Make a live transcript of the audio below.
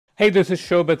Hey, this is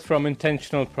Shobhit from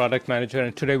Intentional Product Manager,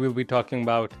 and today we'll be talking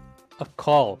about a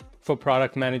call for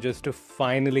product managers to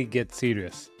finally get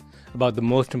serious about the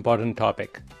most important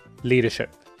topic, leadership.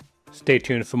 Stay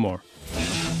tuned for more.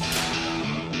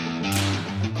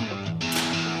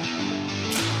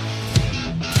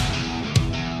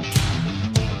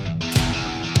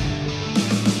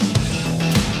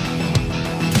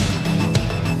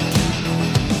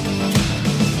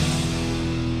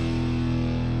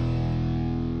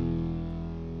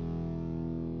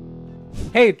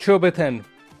 Hey, it's Shobhit, and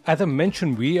as I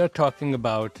mentioned, we are talking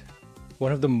about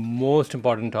one of the most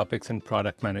important topics in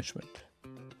product management.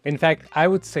 In fact, I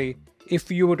would say, if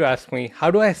you were to ask me,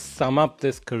 how do I sum up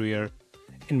this career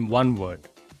in one word?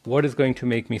 What is going to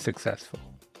make me successful?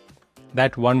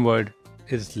 That one word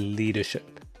is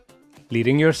leadership.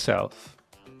 Leading yourself,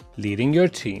 leading your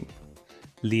team,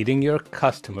 leading your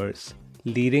customers,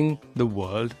 leading the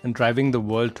world, and driving the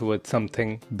world towards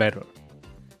something better.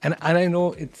 And I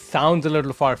know it sounds a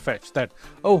little far-fetched that,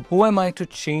 oh, who am I to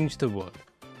change the world?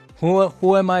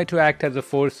 Who am I to act as a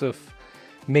force of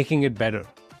making it better?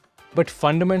 But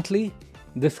fundamentally,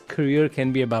 this career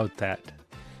can be about that.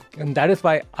 And that is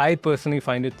why I personally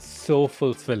find it so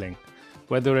fulfilling.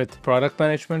 Whether it's product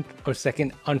management or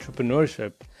second,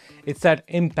 entrepreneurship, it's that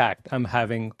impact I'm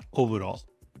having overall.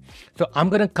 So I'm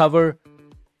going to cover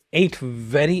 8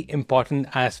 very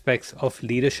important aspects of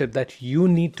leadership that you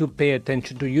need to pay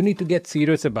attention to, you need to get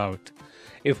serious about.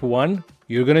 If one,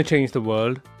 you're going to change the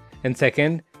world, and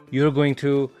second, you're going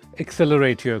to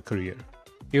accelerate your career.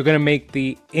 You're going to make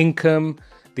the income,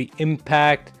 the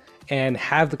impact, and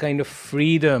have the kind of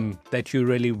freedom that you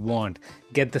really want,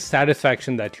 get the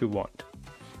satisfaction that you want.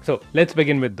 So let's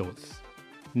begin with those.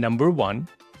 Number 1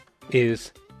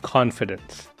 is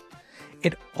confidence.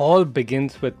 It all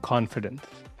begins with confidence.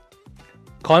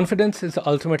 Confidence is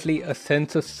ultimately a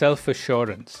sense of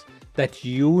self-assurance that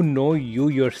you know you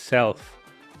yourself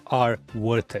are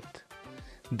worth it,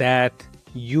 that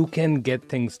you can get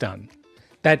things done,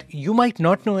 that you might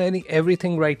not know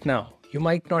everything right now, you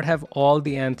might not have all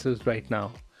the answers right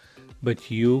now, but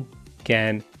you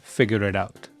can figure it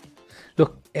out.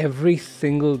 Look, every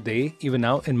single day, even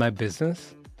now in my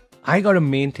business, I got to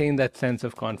maintain that sense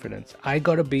of confidence. I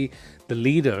got to be the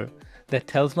leader that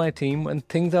tells my team when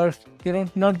things are,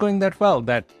 not going that well,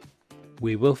 that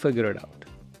we will figure it out.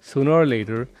 Sooner or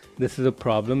later, this is a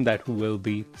problem that will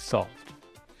be solved.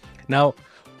 Now,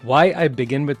 why I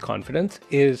begin with confidence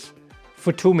is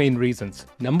for 2 main reasons.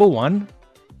 Number 1,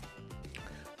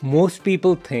 most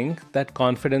people think that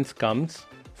confidence comes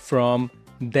from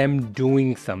them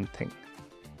doing something.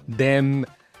 When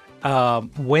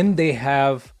they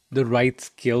have the right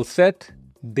skill set,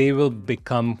 they will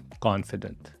become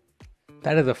confident.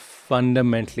 That is a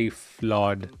fundamentally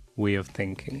flawed way of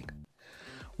thinking.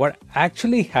 What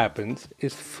actually happens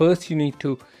is first you need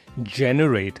to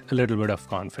generate a little bit of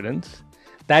confidence.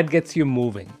 That gets you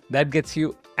moving. That gets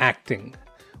you acting.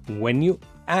 When you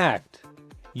act,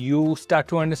 you start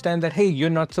to understand that, hey,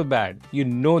 you're not so bad. You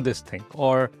know this thing.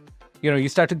 Or, you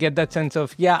start to get that sense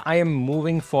of, yeah, I am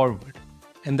moving forward.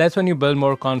 And that's when you build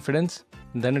more confidence.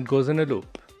 And then it goes in a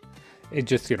loop. It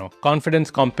just,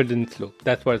 confidence, competence loop.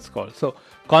 That's what it's called. So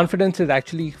confidence is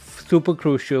actually super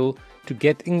crucial to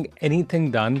getting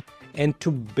anything done and to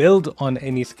build on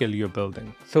any skill you're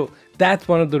building. So that's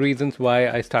one of the reasons why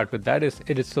I start with that is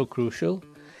it is so crucial.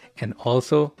 And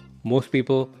also, most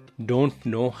people don't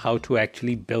know how to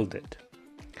actually build it.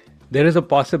 There is a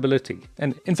possibility,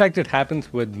 and in fact, it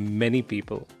happens with many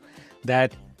people,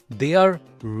 that they are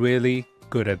really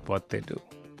good at what they do.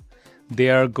 They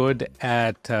are good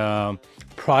at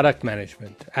product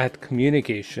management, at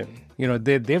communication.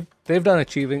 They've done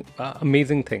achieving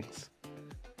amazing things.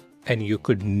 And you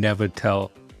could never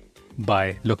tell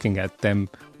by looking at them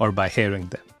or by hearing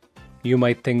them. You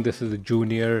might think this is a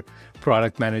junior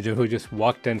product manager who just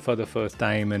walked in for the first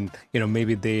time and,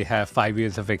 maybe they have 5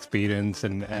 years of experience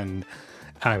and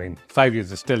I mean, 5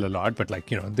 years is still a lot, but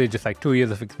they're just 2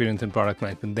 years of experience in product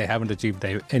management. They haven't achieved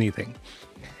anything.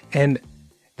 And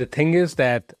the thing is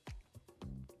that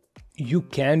you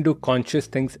can do conscious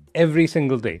things every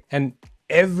single day. And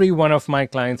every one of my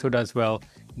clients who does well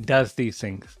does these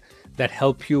things that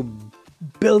help you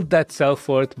build that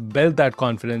self-worth, build that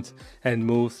confidence, and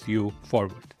moves you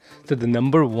forward. So the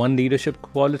number 1 leadership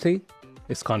quality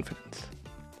is confidence.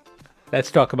 Let's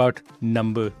talk about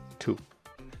number 2,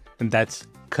 and that's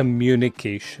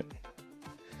communication.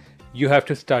 You have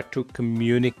to start to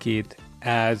communicate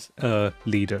as a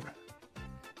leader.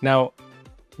 Now,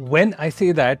 when I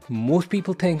say that, most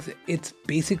people think it's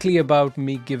basically about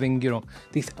me giving,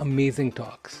 these amazing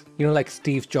talks, like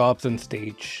Steve Jobs on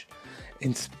stage.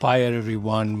 inspire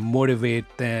everyone,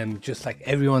 motivate them, just like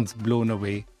everyone's blown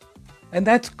away. And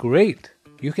that's great.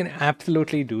 You can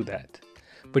absolutely do that.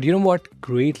 But you know what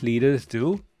great leaders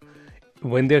do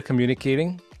when they're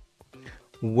communicating?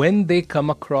 When they come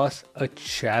across a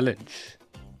challenge,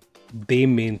 they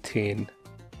maintain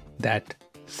that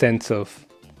sense of,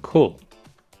 cool,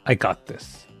 I got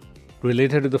this.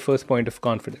 Related to the first point of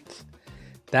confidence.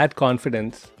 That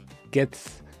confidence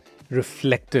gets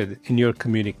reflected in your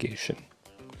communication.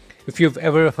 If you've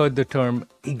ever heard the term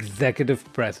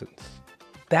executive presence,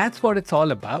 that's what it's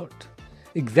all about.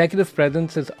 Executive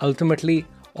presence is ultimately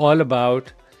all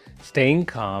about staying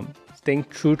calm, staying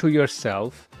true to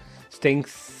yourself, staying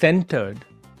centered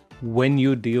when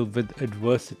you deal with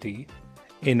adversity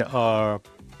in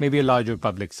maybe a larger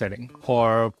public setting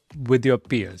or with your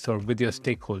peers or with your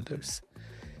stakeholders.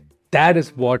 That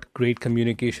is what great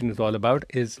communication is all about,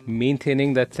 is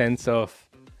maintaining that sense of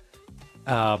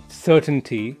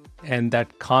certainty and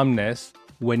that calmness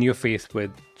when you're faced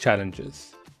with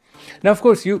challenges. Now, of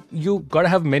course, you got to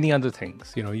have many other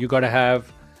things. You got to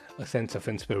have a sense of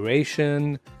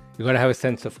inspiration. You got to have a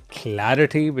sense of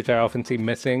clarity, which I often see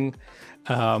missing,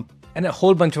 and a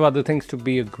whole bunch of other things to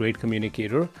be a great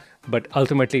communicator. But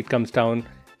ultimately, it comes down,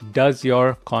 does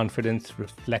your confidence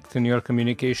reflect in your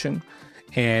communication?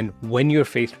 And when you're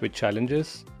faced with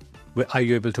challenges, are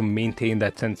you able to maintain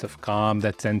that sense of calm,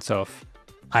 that sense of,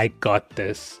 I got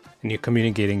this, and you're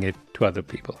communicating it to other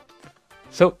people?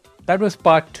 So that was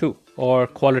part 2, or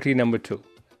quality number 2,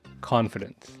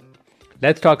 confidence.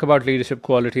 Let's talk about leadership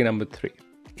quality number 3,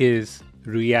 is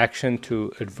reaction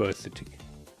to adversity.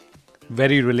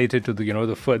 Very related to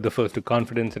the first 2,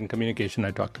 confidence and communication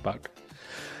I talked about.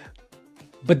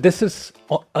 But this is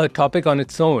a topic on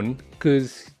its own,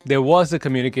 because there was a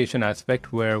communication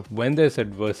aspect where when there's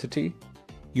adversity,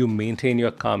 you maintain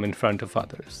your calm in front of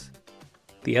others.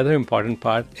 The other important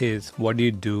part is, what do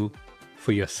you do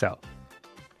for yourself?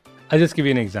 I'll just give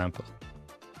you an example.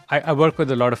 I work with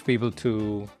a lot of people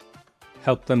to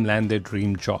help them land their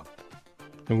dream job.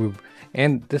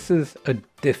 And this is a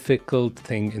difficult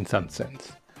thing in some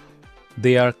sense.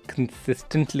 They are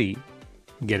consistently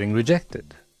getting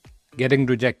rejected. Getting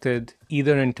rejected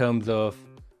either in terms of,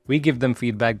 we give them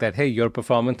feedback that, hey, your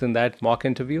performance in that mock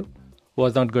interview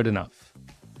was not good enough.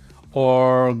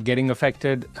 Or getting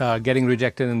rejected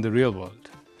in the real world.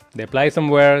 They apply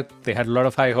somewhere, they had a lot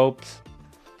of high hopes,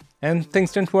 and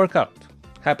things didn't work out.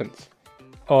 Happens.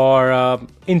 Or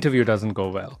interview doesn't go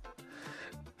well.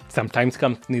 Sometimes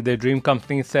their dream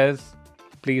company says,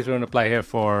 please don't apply here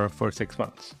for 6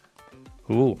 months.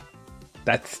 Ooh,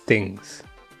 that stings.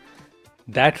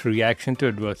 That reaction to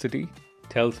adversity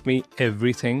tells me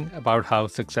everything about how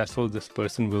successful this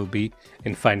person will be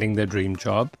in finding their dream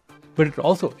job. But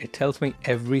it tells me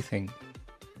everything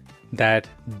that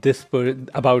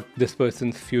about this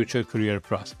person's future career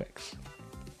prospects.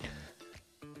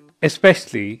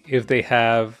 Especially if they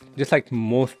have, just like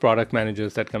most product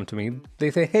managers that come to me, they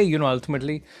say, hey,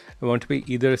 ultimately, I want to be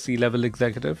either a C-level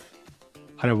executive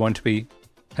or I want to be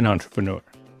an entrepreneur.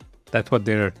 That's what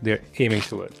they're aiming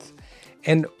towards.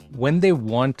 And when they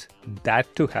want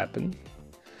that to happen,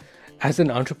 as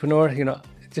an entrepreneur,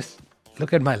 just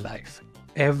look at my life.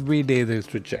 Every day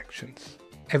there's rejections.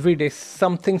 Every day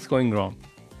something's going wrong.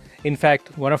 In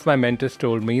fact, one of my mentors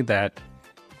told me that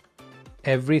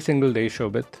every single day,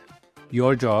 Shobhit,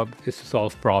 your job is to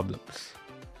solve problems.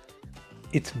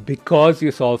 It's because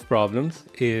you solve problems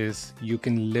is you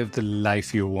can live the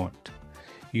life you want.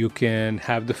 You can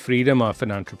have the freedom of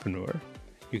an entrepreneur.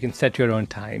 You can set your own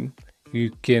time.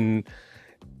 You can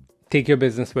take your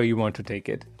business where you want to take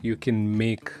it. You can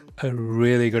make a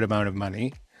really good amount of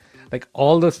money. Like,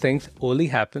 all those things only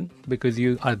happen because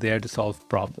you are there to solve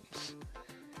problems.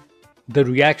 The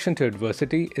reaction to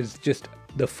adversity is just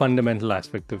the fundamental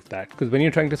aspect of that. Because when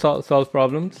you're trying to solve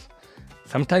problems,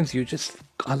 sometimes you just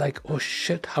are like, oh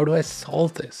shit, how do I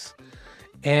solve this?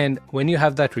 And when you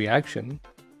have that reaction,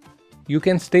 you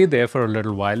can stay there for a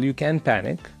little while. You can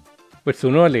panic, but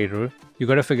sooner or later, you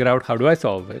got to figure out, how do I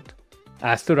solve it?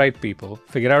 Ask the right people,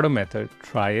 figure out a method,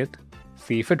 try it,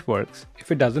 see if it works.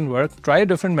 If it doesn't work, try a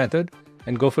different method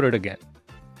and go for it again.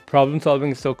 Problem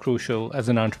solving is so crucial as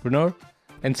an entrepreneur,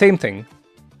 and same thing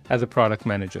as a product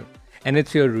manager. And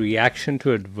it's your reaction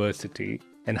to adversity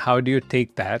and how do you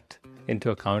take that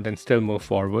into account and still move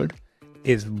forward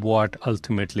is what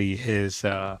ultimately is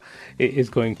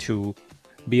going to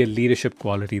be a leadership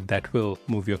quality that will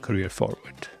move your career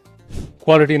forward.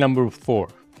 Quality number 4,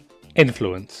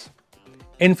 influence.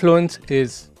 Influence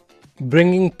is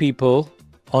bringing people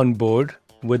on board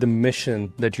with a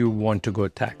mission that you want to go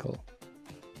tackle.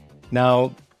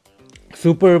 Now,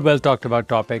 super well talked about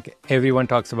topic. Everyone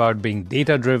talks about being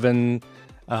data driven,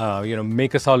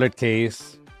 make a solid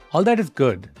case. All that is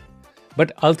good.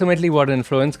 But ultimately what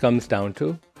influence comes down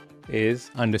to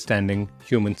is understanding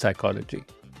human psychology.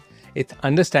 It's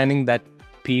understanding that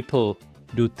people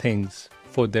do things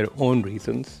for their own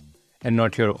reasons and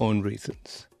not your own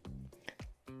reasons.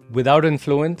 Without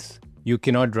influence, you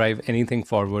cannot drive anything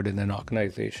forward in an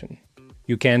organization.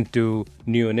 You can't do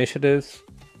new initiatives.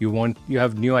 You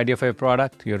have new idea for your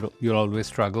product, you'll always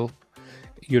struggle.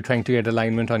 You're trying to get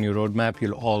alignment on your roadmap,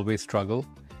 you'll always struggle.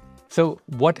 So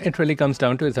what it really comes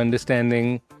down to is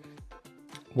understanding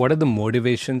what are the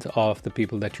motivations of the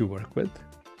people that you work with,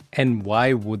 and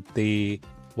why would they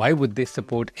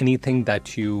support anything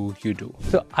that you do.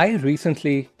 So I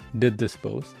recently did this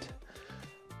post,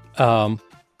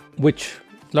 which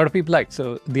a lot of people liked.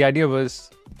 So the idea was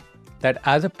that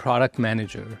as a product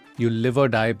manager, you live or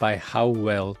die by how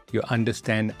well you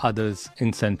understand others'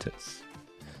 incentives.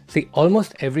 See,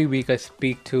 almost every week I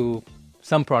speak to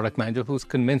some product manager who's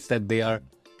convinced that they are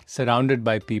surrounded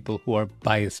by people who are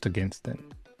biased against them.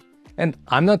 And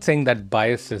I'm not saying that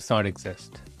bias does not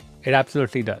exist. It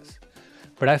absolutely does.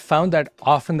 But I found that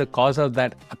often the cause of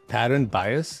that apparent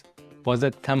bias was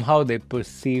that somehow they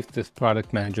perceived this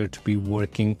product manager to be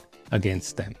working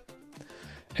against them.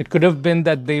 It could have been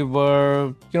that they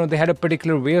were, they had a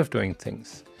particular way of doing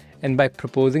things. And by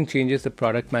proposing changes, the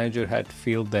product manager had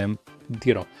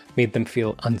made them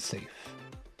feel unsafe.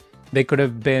 They could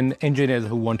have been engineers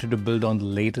who wanted to build on the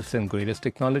latest and greatest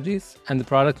technologies, and the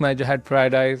product manager had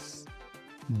prioritized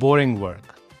boring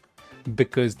work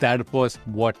because that was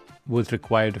what was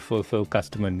required to fulfill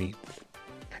customer needs.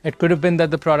 It could have been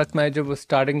that the product manager was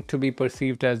starting to be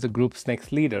perceived as the group's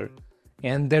next leader,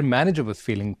 and their manager was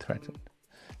feeling threatened.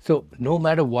 So no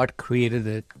matter what created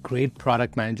it, great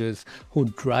product managers who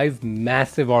drive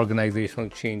massive organizational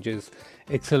changes,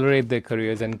 accelerate their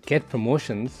careers, and get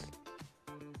promotions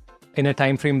in a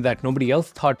time frame that nobody else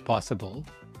thought possible,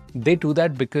 they do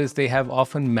that because they have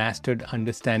often mastered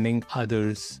understanding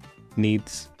others'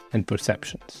 needs and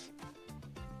perceptions.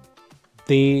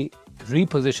 They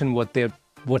reposition what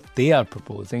they are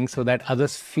proposing so that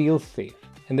others feel safe,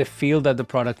 and they feel that the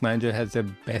product manager has their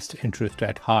best interest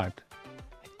at heart,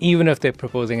 even if they're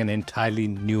proposing an entirely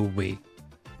new way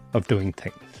of doing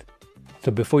things.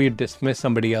 So before you dismiss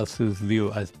somebody else's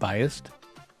view as biased,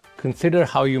 consider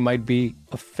how you might be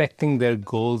affecting their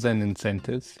goals and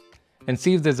incentives, and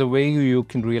see if there's a way you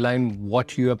can realign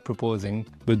what you are proposing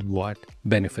with what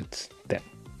benefits them.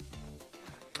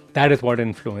 That is what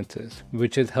influence is,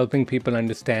 which is helping people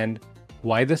understand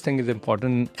why this thing is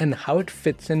important and how it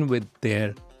fits in with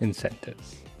their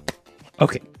incentives.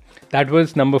 Okay, that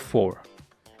was number 4,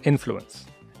 influence.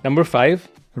 Number 5,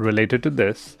 related to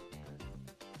this,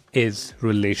 is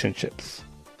relationships.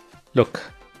 Look,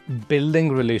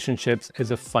 building relationships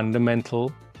is a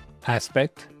fundamental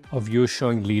aspect of you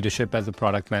showing leadership as a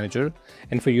product manager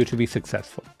and for you to be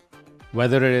successful.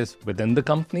 Whether it is within the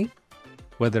company,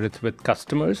 whether it's with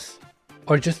customers,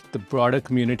 or just the broader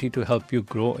community to help you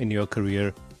grow in your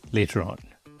career later on.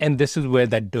 And this is where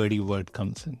that dirty word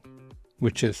comes in,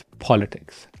 which is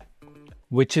politics.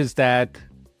 Which is that,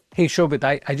 hey Shobhit,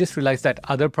 I just realized that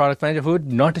other product managers who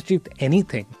had not achieved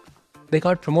anything, they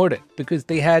got promoted because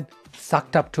they had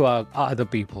sucked up to our other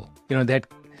people. They had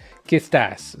kissed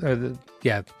ass.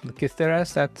 Kissed their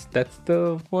ass. That's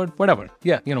the word. Whatever.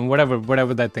 Yeah,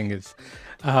 whatever that thing is.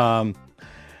 And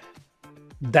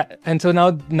so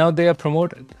now they are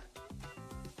promoted.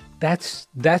 That's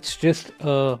just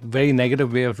a very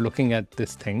negative way of looking at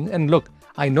this thing. And look,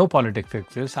 I know politics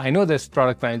exists. I know there's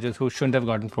product managers who shouldn't have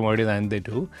gotten promoted and they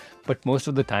do. But most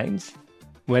of the times,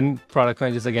 when product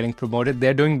managers are getting promoted,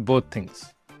 they're doing both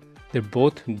things. They're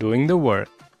both doing the work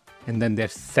and then they're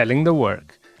selling the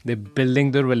work. They're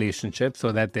building the relationship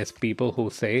so that there's people who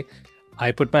say,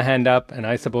 I put my hand up and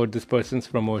I support this person's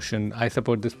promotion. I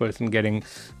support this person getting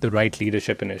the right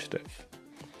leadership initiative.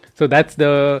 So that's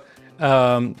the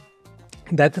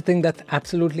thing that's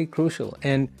absolutely crucial.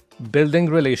 And building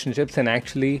relationships, and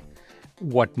actually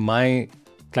what my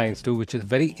clients do, which is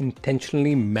very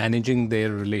intentionally managing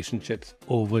their relationships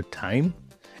over time,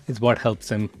 is what helps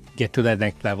them get to that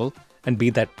next level and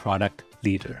be that product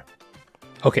leader.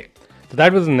 Okay, so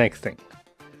that was the next thing.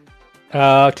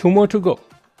 2 more to go.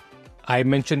 I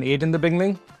mentioned 8 in the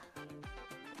beginning.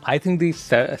 I think these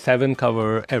 7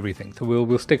 cover everything. So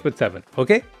we'll stick with 7.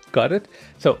 Okay, got it?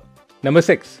 So number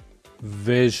 6,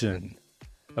 vision.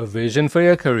 A vision for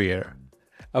your career,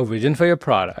 a vision for your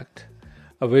product,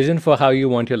 a vision for how you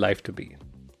want your life to be.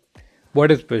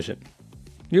 What is vision?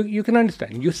 You can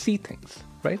understand. You see things,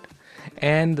 right?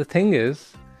 And the thing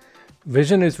is,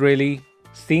 Vision is really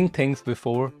seeing things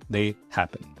before they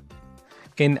happen.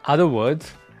 In other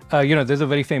words, there's a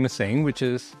very famous saying, which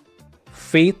is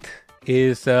faith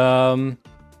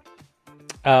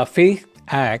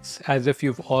acts as if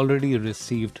you've already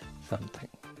received something.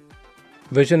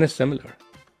 Vision is similar.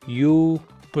 You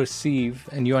perceive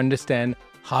and you understand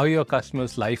how your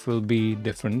customer's life will be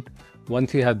different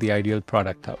once you have the ideal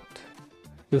product out.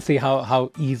 You'll see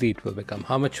how easy it will become,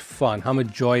 how much fun, how much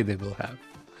joy they will have.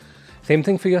 Same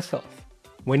thing for yourself.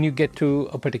 When you get to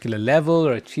a particular level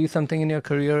or achieve something in your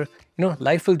career,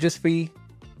 life will just be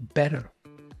better.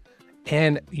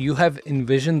 And you have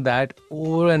envisioned that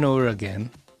over and over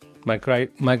again. My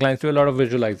clients do a lot of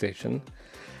visualization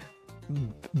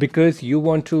because you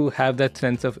want to have that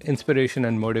sense of inspiration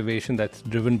and motivation that's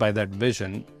driven by that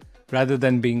vision, rather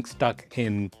than being stuck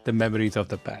in the memories of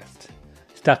the past,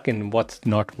 stuck in what's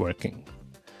not working.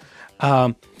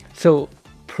 So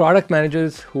product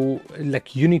managers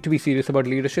you need to be serious about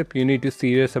leadership. You need to be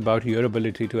serious about your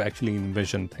ability to actually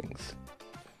envision things.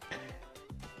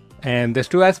 And there's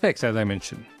two aspects, as I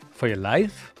mentioned, for your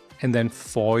life and then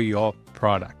for your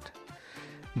product.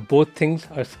 Both things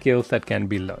are skills that can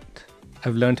be learned.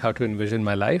 I've learned how to envision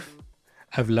my life.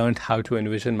 I've learned how to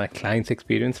envision my clients'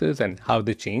 experiences and how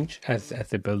they change as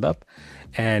they build up.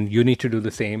 And you need to do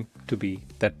the same to be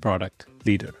that product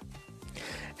leader.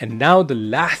 And now the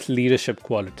last leadership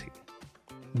quality,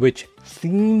 which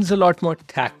seems a lot more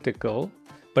tactical,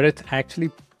 but it's actually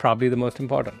probably the most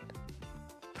important: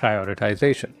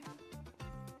 prioritization.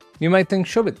 You might think,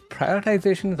 Shobhit,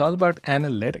 prioritization is all about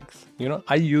analytics.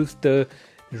 I use the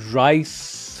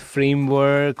rice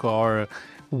framework or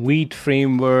wheat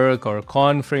framework or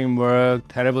corn framework.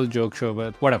 Terrible joke,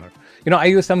 Shobhit, whatever. I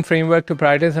use some framework to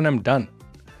prioritize and I'm done.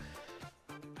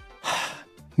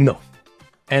 No.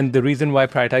 And the reason why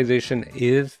prioritization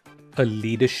is a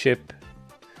leadership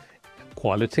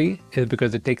quality is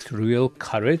because it takes real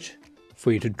courage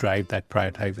for you to drive that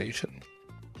prioritization.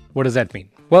 What does that mean?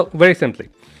 Well, very simply,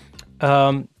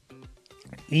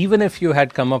 even if you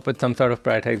had come up with some sort of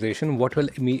prioritization,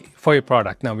 for your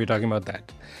product, now we're talking about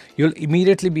that, you'll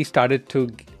immediately starting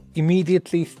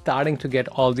to get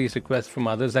all these requests from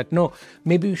others that, no,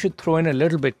 maybe you should throw in a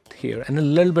little bit here and a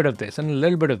little bit of this and a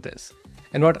little bit of this.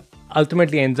 And what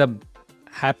ultimately ends up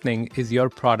happening is your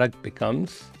product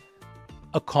becomes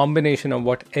a combination of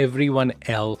what everyone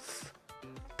else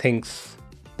thinks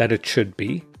that it should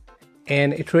be,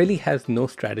 and it really has no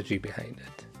strategy behind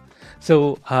it.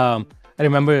 So I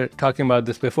remember talking about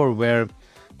this before, where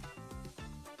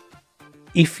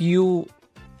if you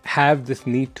have this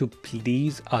need to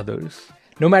please others,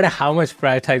 no matter how much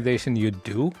prioritization you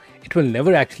do, it will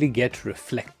never actually get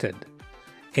reflected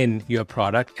in your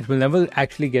product. It will never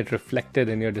actually get reflected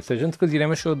in your decisions because you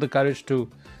never showed the courage to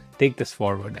take this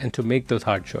forward and to make those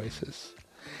hard choices.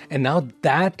 And now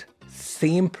that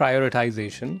same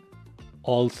prioritization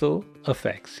also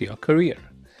affects your career.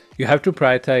 You have to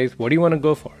prioritize, what do you want to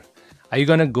go for? Are you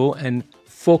going to go and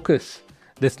focus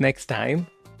this next time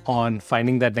on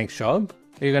finding that next job?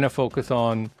 Or are you going to focus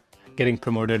on getting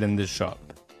promoted in this job?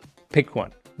 Pick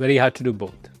one. Very hard to do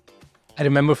both. I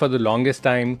remember for the longest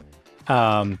time,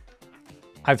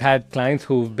 I've had clients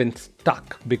who've been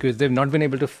stuck because they've not been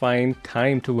able to find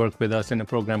time to work with us in a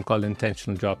program called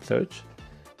Intentional Job Search.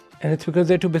 And it's because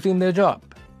they're too busy in their job.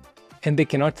 And they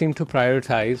cannot seem to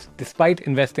prioritize, despite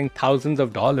investing thousands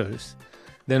of dollars,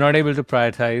 they're not able to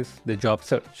prioritize the job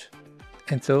search.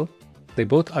 And so they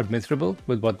both are miserable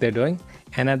with what they're doing.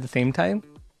 And at the same time,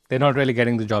 they're not really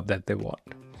getting the job that they want.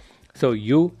 So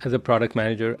you as a product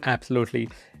manager absolutely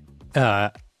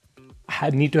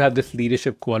need to have this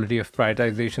leadership quality of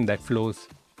prioritization that flows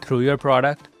through your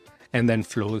product and then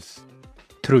flows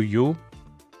through you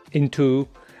into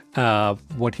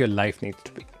what your life needs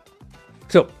to be.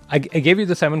 So I gave you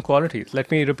the 7 qualities.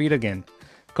 Let me repeat again: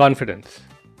 confidence,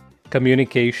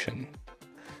 communication,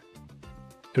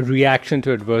 reaction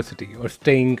to adversity or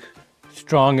staying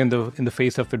strong in the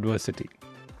face of adversity,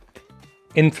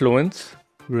 influence,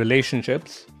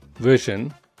 relationships,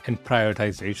 vision, and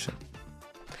prioritization.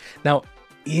 Now,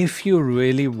 if you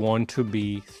really want to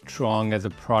be strong as a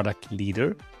product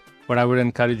leader, what I would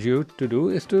encourage you to do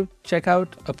is to check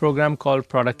out a program called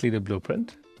Product Leader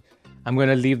Blueprint. I'm going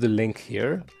to leave the link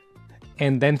here,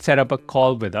 and then set up a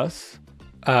call with us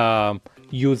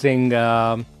using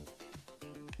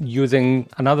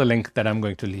another link that I'm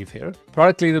going to leave here.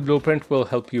 Product Leader Blueprint will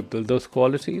help you build those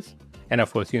qualities. And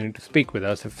of course, you need to speak with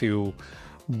us if you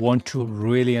want to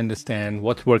really understand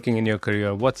what's working in your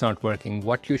career, what's not working,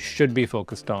 what you should be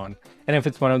focused on. And if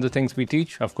it's one of the things we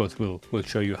teach, of course, we'll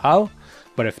show you how.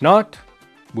 But if not,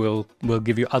 we'll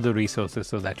give you other resources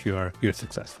so that you're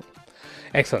successful.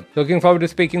 Excellent. Looking forward to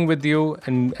speaking with you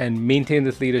and maintain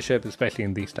this leadership, especially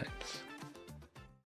in these times.